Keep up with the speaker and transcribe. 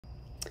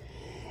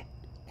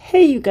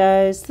Hey you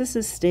guys, this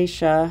is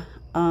Stacia.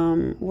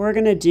 We're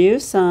gonna do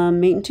some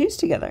mate and twos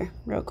together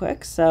real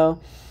quick. So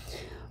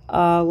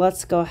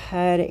let's go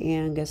ahead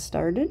and get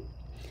started.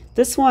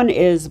 This one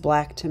is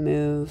black to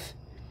move.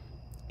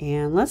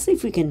 And let's see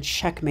if we can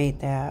checkmate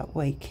that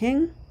white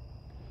king.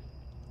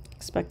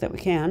 Expect that we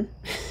can.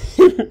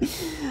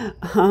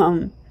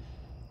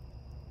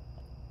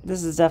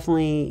 This is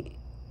definitely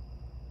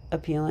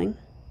appealing.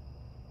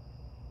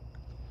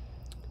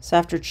 So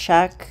after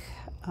check,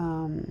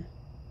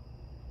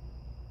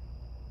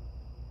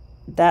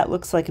 that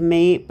looks like a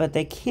mate, but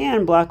they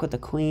can block with the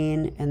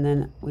queen, and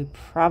then we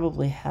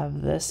probably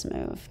have this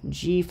move,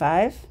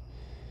 g5,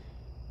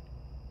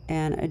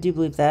 and I do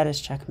believe that is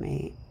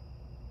checkmate.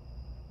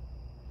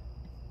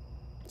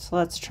 So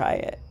let's try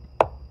it.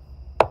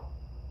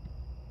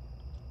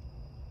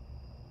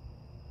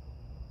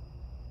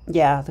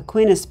 Yeah, the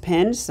queen is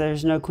pinned, so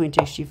there's no queen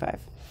takes g5.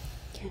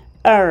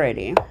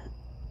 Alrighty,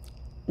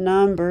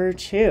 number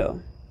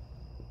 2.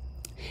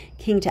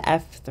 King to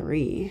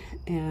f3,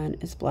 and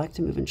it's black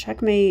to move and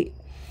checkmate.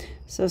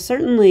 So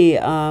certainly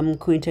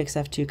queen takes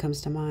f2 comes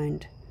to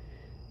mind.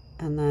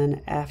 And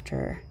then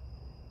after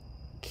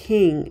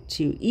king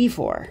to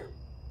e4.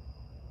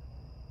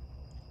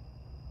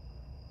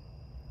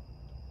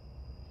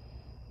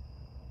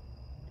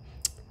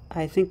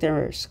 I think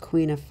there's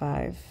queen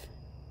f5.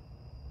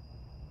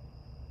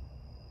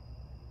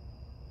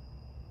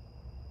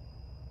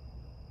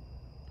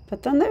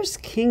 But then there's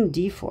king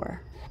d4.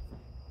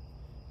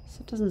 So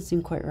it doesn't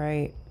seem quite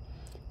right.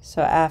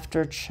 So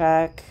after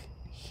check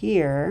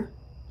here,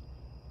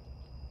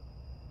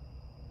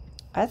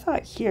 I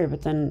thought here,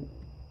 but then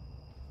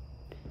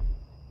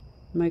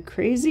am I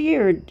crazy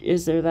or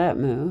is there that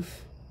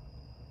move?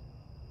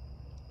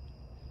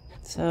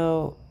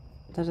 So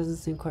that doesn't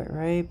seem quite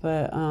right,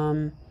 but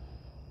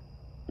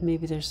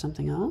maybe there's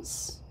something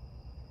else.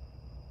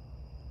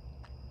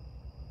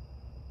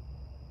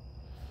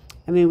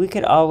 I mean, we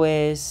could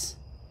always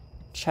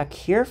check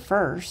here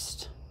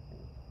first.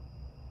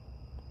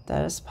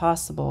 That is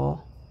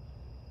possible.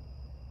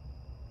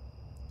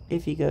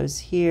 If he goes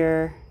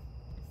here,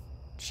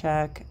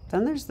 check,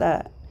 then there's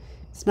that.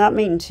 It's not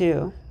mate and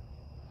 2.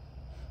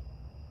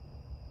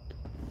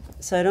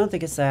 So I don't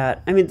think it's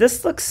that. I mean,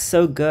 this looks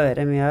so good.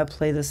 I mean, I would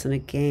play this in a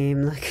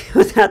game like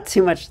without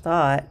too much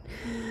thought.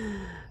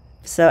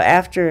 So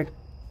after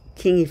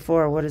king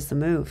e4, what is the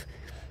move?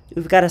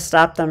 We've got to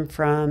stop them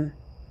from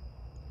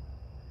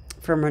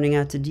running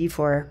out to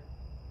d4.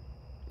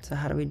 So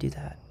how do we do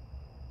that?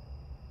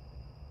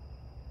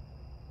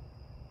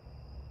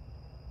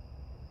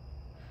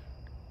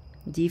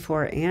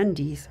 d4 and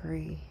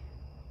d3.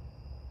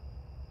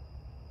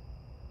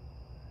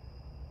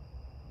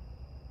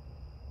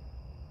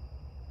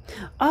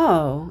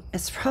 Oh,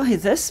 it's probably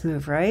this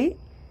move, right?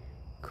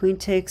 Queen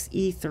takes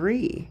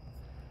e3.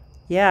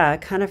 Yeah, I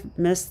kind of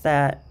missed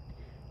that.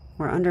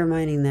 We're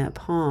undermining that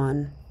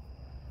pawn.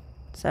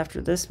 So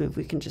after this move,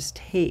 we can just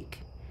take.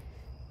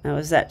 Now,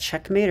 is that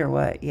checkmate or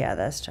what? Yeah,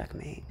 that's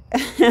checkmate.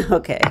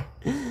 Okay.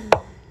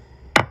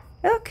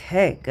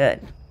 Okay,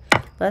 good.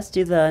 Let's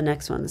do the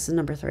next one. This is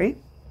number 3.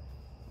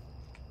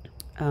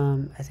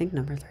 I think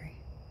number 3.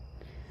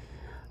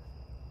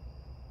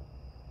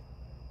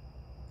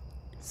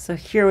 So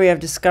here we have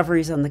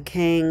discoveries on the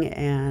king,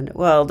 and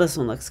well, this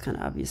one looks kind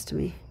of obvious to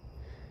me.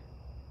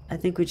 I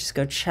think we just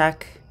go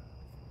check,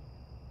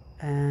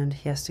 and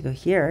he has to go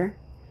here,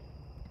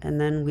 and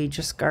then we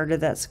just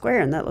guarded that square,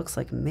 and that looks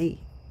like mate.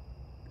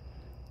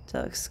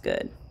 That looks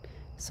good.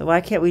 So why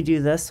can't we do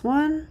this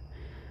one?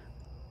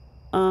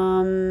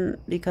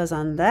 Because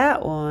on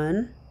that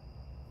one,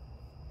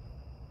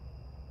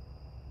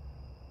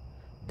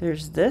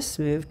 there's this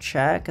move,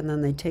 check, and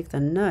then they take the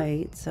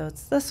knight, so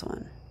it's this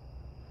one.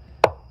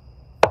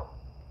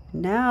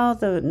 Now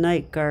the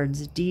knight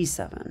guards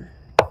d7.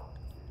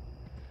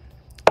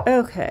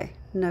 Okay,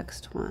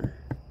 next one.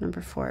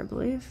 Number 4, I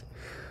believe.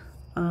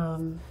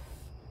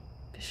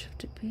 Bishop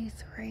to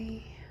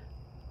b3.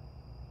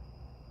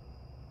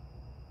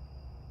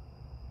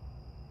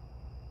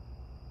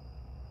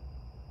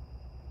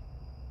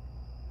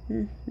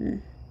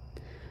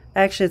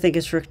 I actually think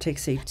it's rook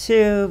takes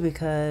a2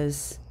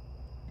 because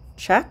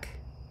check.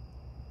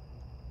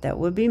 That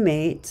would be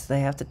mate, so they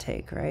have to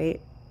take,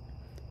 right?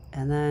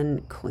 And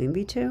then queen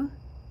b2.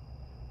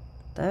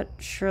 That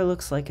sure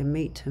looks like a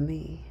mate to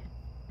me.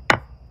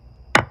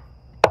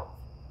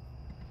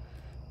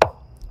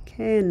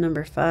 Okay, and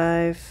number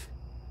 5.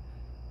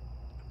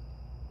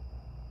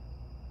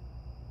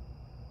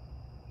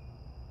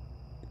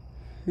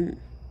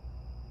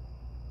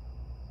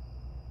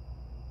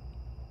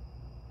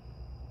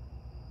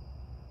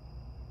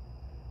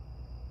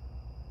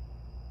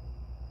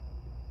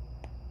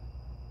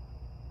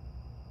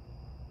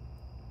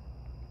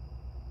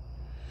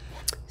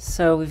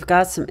 So we've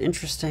got some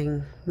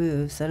interesting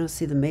moves. I don't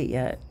see the mate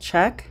yet.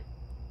 Check.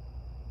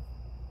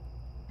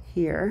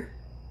 Here.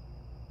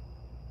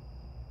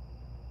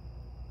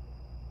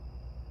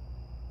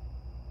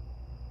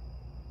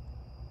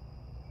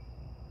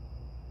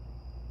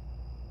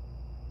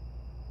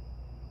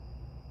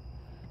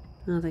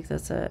 I don't think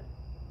that's it.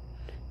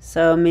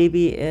 So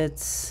maybe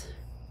it's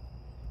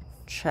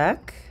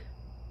check.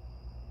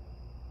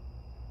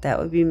 That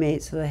would be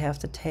mate, so they have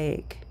to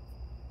take.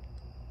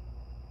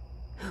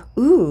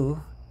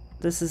 Ooh,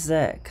 this is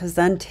it, because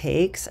then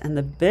takes, and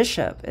the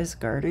bishop is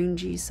guarding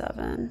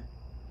g7.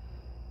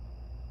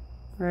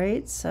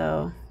 Right,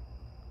 so...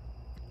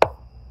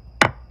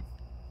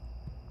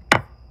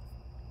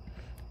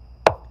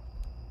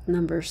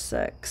 Number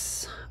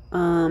 6.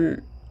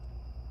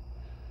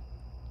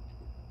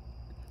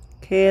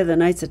 Okay, the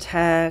knight's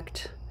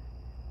attacked,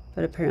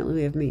 but apparently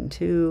we have mate in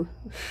 2.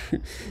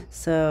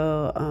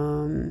 So,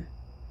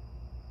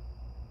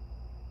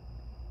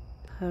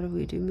 how do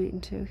we do mate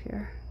in 2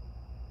 here?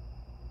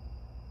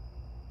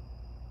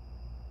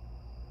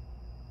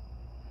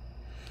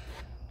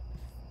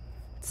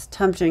 It's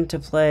tempting to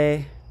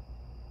play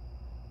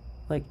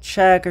like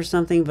check or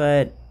something,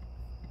 but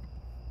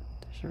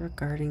there's a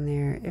regarding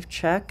there. If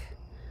check,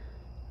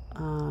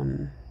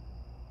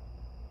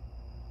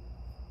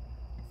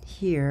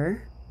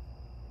 here,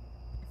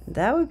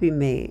 that would be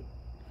mate,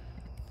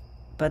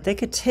 but they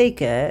could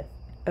take it.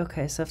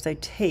 Okay, so if they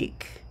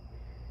take,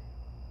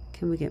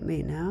 can we get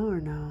mate now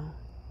or no?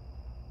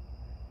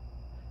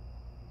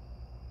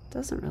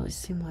 Doesn't really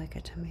seem like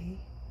it to me,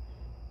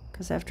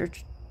 because after,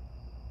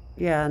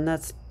 yeah, and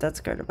that's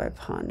guarded by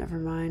pawn. Never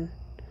mind,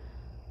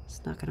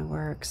 it's not gonna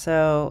work.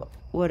 So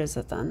what is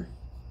it then?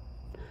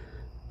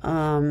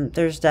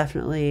 There's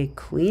definitely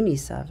queen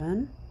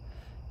e7.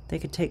 They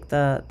could take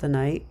the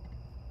knight.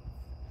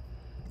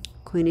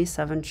 Queen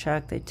e7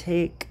 check, they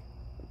take.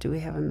 Do we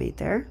have a mate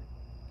there?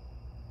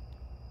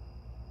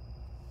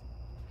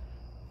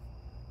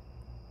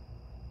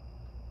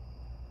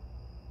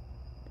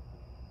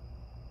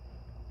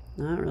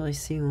 I don't really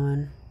see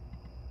one,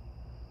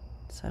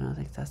 so I don't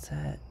think that's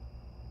it.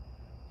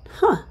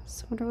 Huh,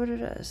 so I wonder what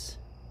it is.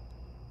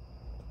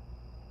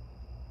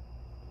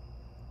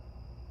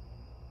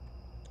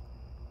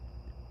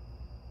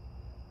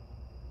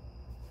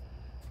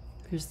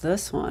 Here's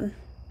this one.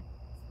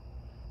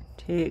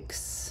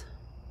 Takes.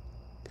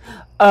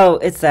 Oh,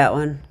 it's that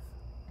one.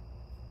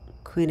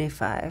 Queen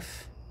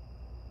a5.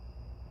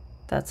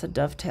 That's a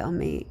dovetail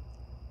mate.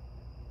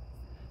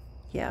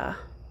 Yeah.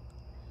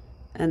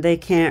 And they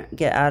can't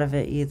get out of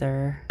it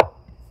either.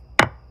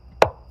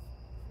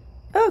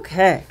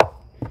 Okay.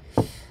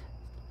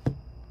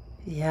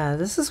 Yeah,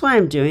 this is why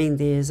I'm doing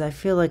these. I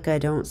feel like I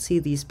don't see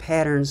these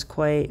patterns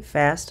quite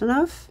fast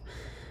enough,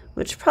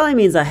 which probably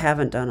means I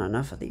haven't done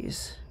enough of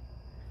these.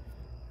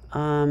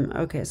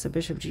 Okay, so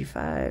bishop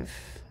g5.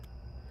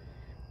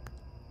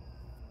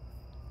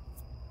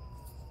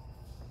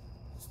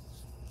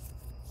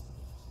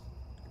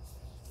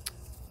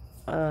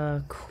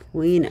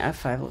 Queen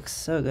f5 looks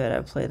so good.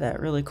 I play that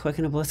really quick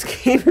in a blitz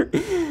game.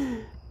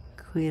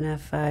 Queen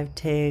f5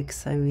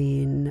 takes. I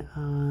mean,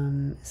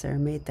 is there a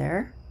mate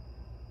there?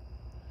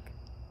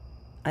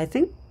 I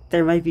think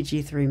there might be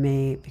g3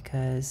 mate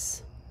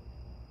because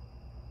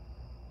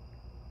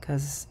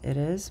it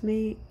is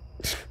mate.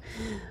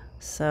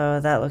 So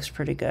that looks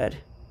pretty good.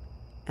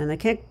 And they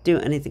can't do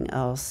anything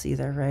else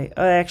either, right?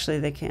 Oh, actually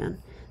they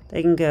can.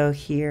 They can go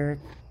here.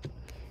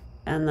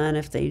 And then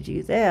if they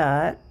do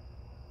that,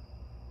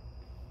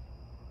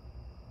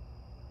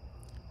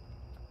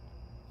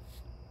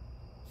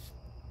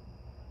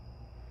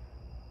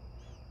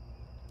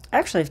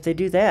 actually, if they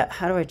do that,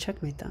 how do I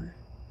checkmate them?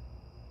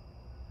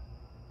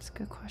 That's a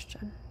good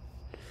question.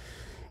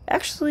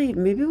 Actually,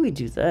 maybe we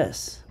do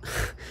this.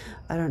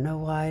 I don't know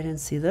why I didn't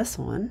see this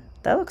one.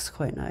 That looks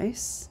quite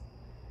nice.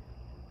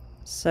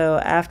 So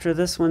after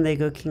this one, they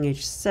go king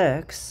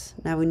h6.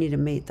 Now we need a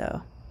mate,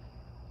 though.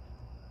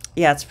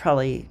 Yeah, it's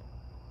probably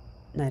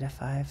knight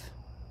f5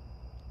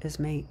 is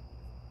mate.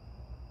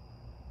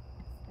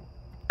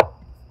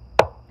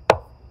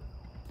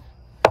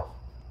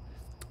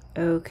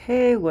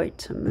 Okay, white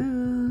to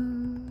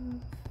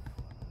move.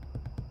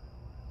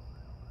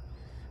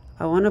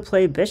 I want to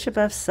play bishop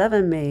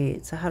f7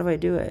 mate. So how do I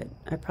do it?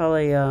 I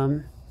probably,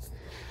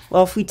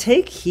 well, if we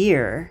take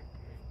here,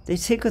 they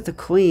take with the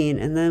queen,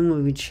 and then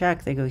when we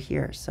check, they go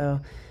here.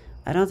 So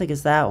I don't think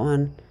it's that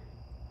one.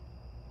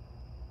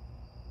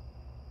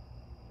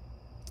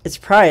 It's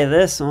probably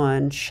this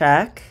one.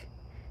 Check.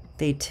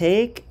 They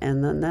take,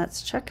 and then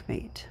that's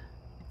checkmate.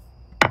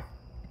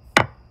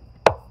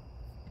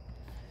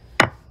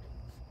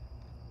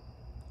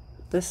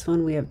 This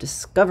one we have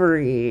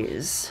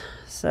discoveries.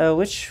 So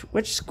which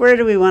square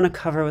do we want to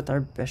cover with our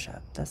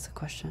bishop? That's the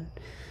question.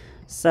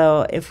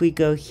 So if we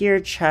go here,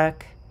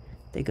 check.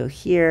 They go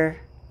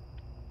here.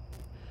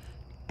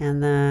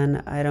 And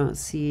then I don't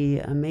see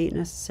a mate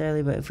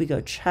necessarily, but if we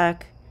go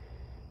check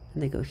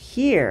and they go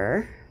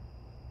here,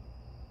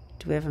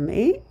 do we have a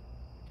mate?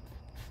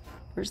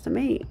 Where's the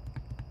mate?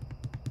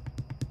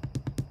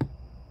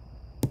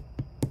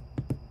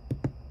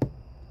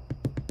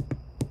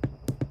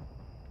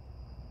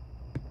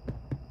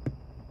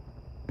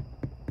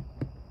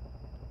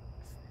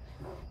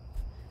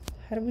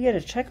 How do we get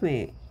a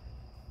checkmate?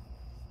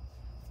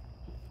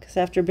 Because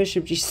after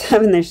bishop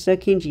g7, there's still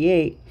king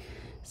g8.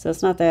 So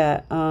it's not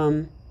that.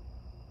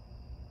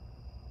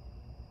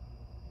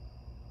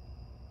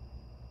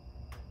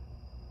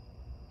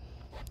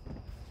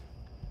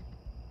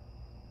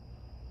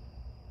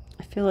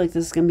 feel like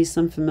this is going to be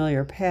some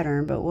familiar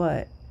pattern, but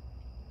what?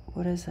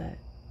 What is it?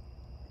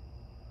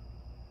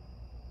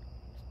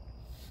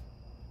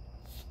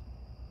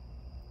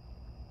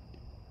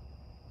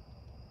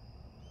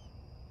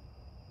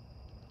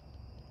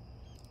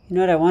 You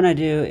know what I want to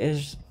do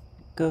is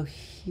go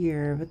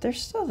here, but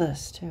there's still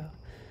this too.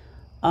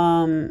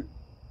 I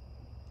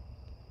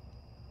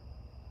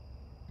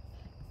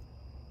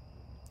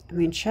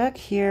mean, check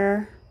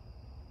here.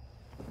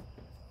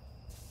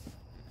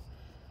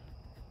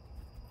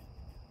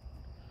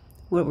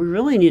 What we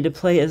really need to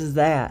play is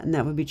that, and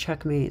that would be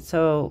checkmate.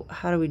 So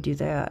how do we do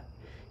that?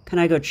 Can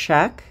I go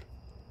check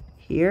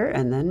here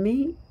and then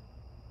mate?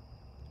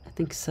 I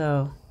think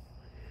so.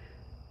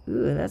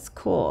 Ooh, that's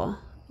cool.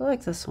 I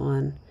like this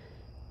one.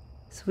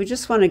 So we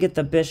just want to get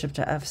the bishop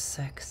to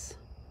f6.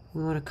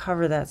 We want to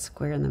cover that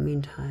square in the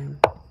meantime.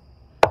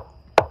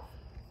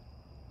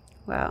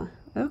 Wow,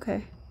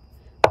 okay.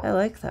 I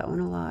like that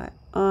one a lot.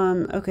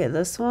 Okay,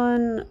 this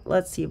one,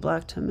 let's see,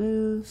 black to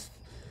move.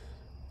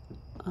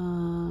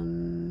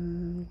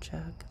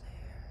 Jack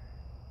there.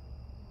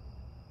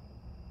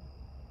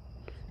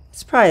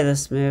 It's probably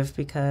this move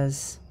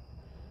because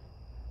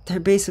they're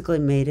basically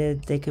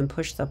mated. They can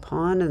push the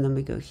pawn and then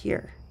we go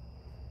here.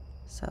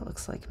 So that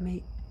looks like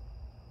mate.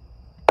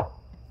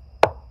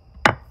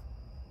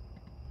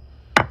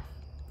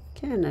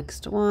 Okay,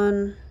 next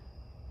one.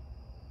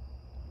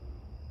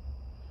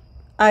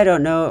 I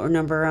don't know what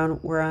number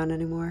we're on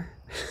anymore.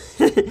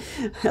 I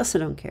also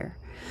don't care.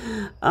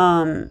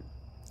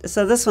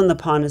 So this one, the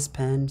pawn is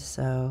pinned,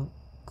 so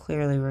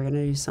clearly we're going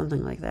to do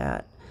something like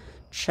that.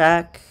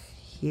 Check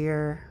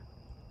here.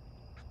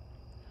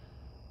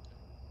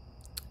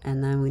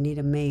 And then we need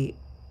a mate.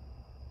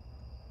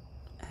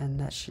 And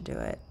that should do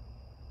it.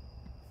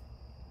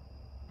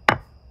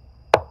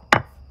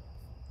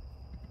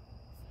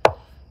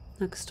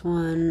 Next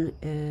one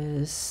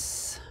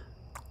is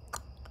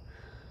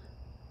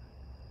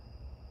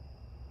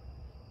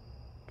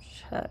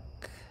check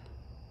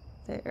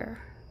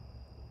there.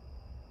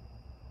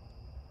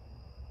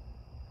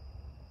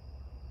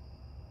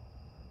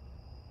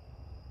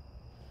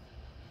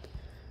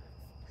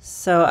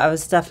 So I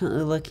was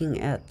definitely looking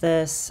at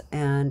this,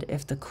 and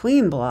if the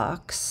queen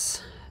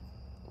blocks,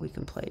 we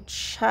can play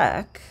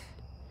check.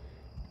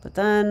 But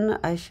then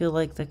I feel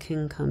like the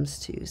king comes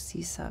to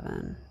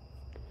c7.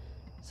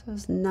 So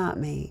it's not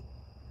mate.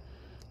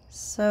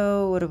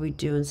 So what do we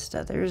do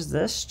instead? There's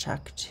this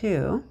check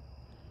too.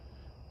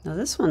 Now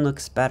this one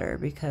looks better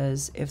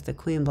because if the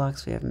queen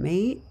blocks, we have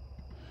mate.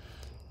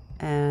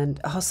 And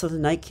also the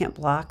knight can't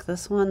block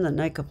this one. The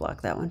knight could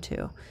block that one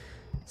too.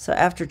 So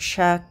after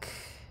check,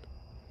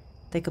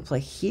 they could play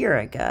here,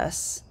 I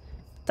guess.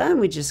 Then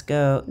we just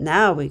go,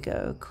 now we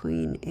go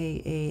queen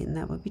a8, and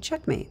that would be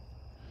checkmate.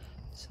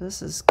 So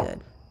this is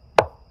good.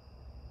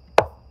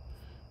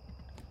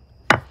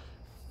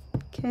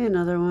 Okay,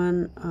 another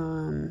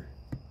one,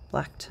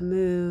 black to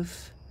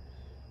move.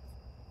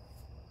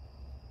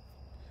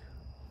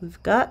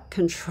 We've got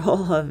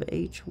control of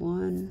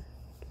h1,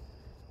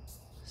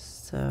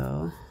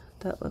 so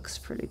that looks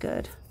pretty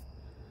good.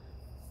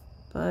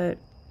 But,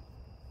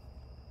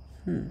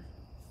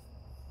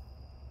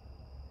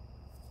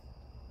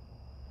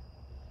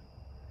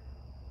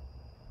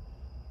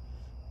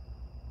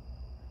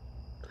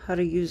 how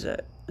to use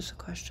it is a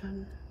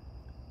question.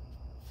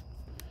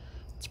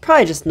 It's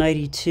probably just knight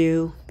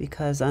e2,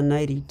 because on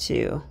knight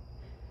e2,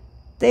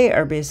 they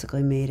are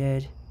basically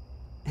mated.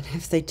 And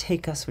if they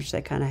take us, which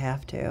they kind of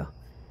have to,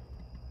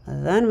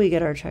 then we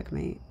get our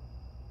checkmate.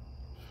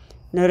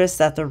 Notice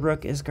that the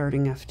rook is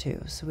guarding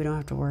f2, so we don't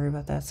have to worry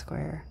about that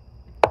square.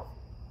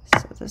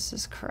 So this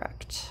is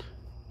correct.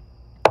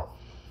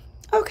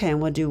 Okay,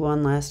 and we'll do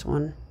one last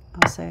one,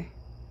 I'll say.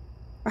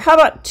 Or how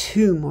about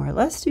two more?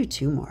 Let's do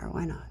two more.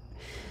 Why not?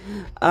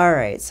 All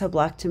right, so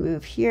black to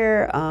move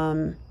here.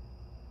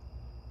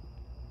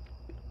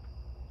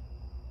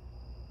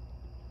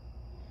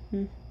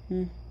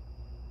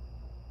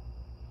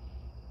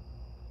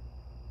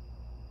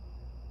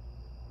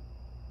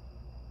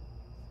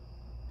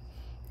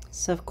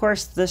 So of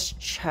course this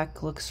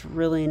check looks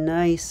really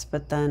nice,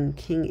 but then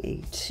king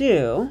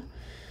a2,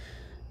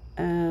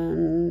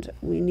 and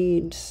we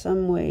need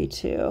some way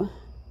to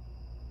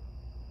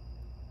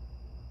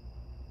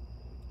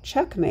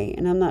checkmate,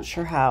 and I'm not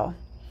sure how.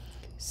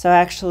 So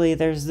actually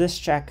there's this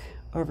check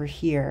over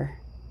here,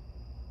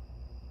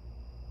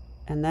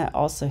 and that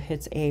also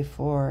hits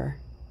a4.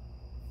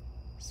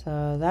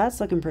 So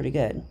that's looking pretty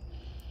good.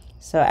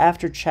 So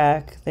after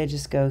check, they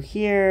just go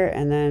here,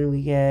 and then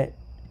we get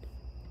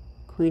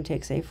queen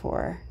takes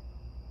a4.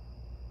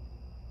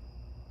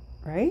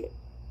 Right?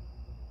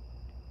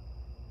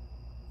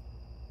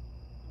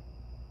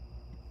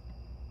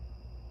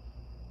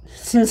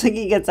 Seems like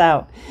he gets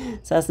out.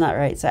 So that's not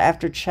right. So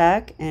after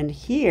check, and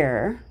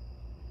here,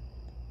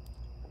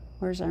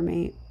 where's our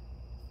mate?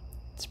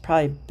 It's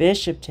probably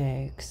bishop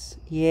takes.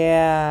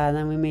 Yeah, and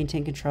then we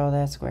maintain control of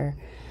that square.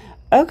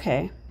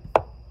 Okay.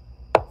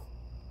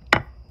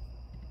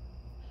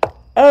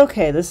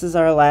 Okay, this is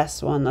our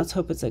last one. Let's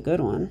hope it's a good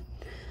one.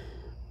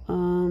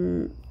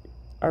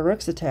 our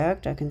rook's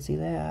attacked. I can see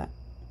that.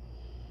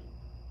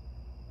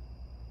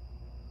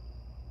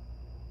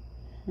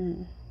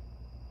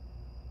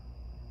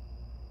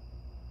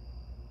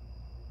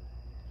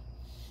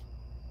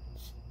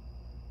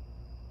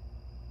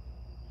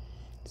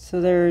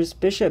 So there's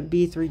bishop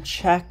b3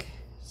 check.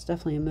 It's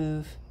definitely a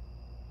move.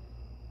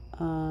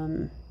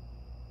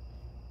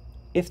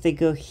 If they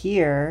go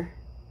here,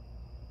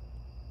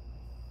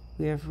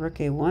 we have rook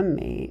a1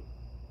 mate.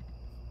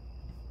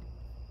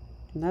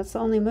 And that's the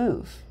only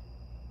move.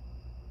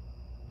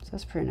 So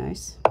that's pretty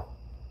nice.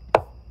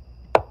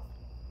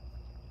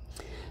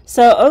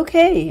 So,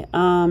 okay.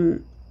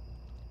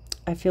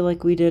 I feel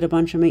like we did a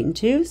bunch of mate and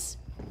twos.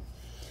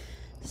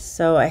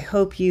 So I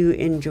hope you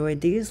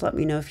enjoyed these. Let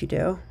me know if you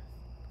do.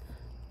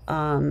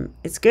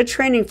 It's good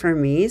training for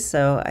me,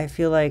 so I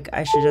feel like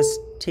I should just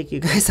take you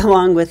guys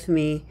along with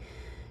me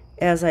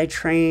as I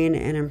train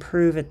and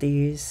improve at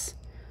these.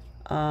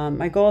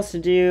 My goal is to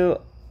do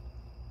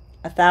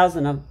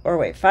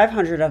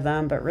 500 of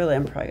them, but really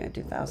I'm probably gonna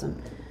do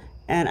 1,000.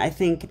 And I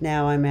think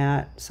now I'm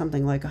at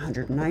something like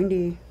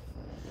 190.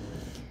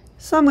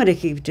 So I'm gonna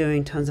keep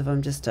doing tons of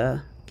them just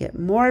to get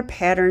more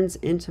patterns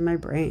into my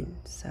brain.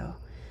 So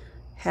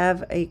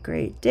have a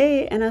great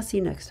day, and I'll see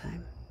you next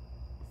time.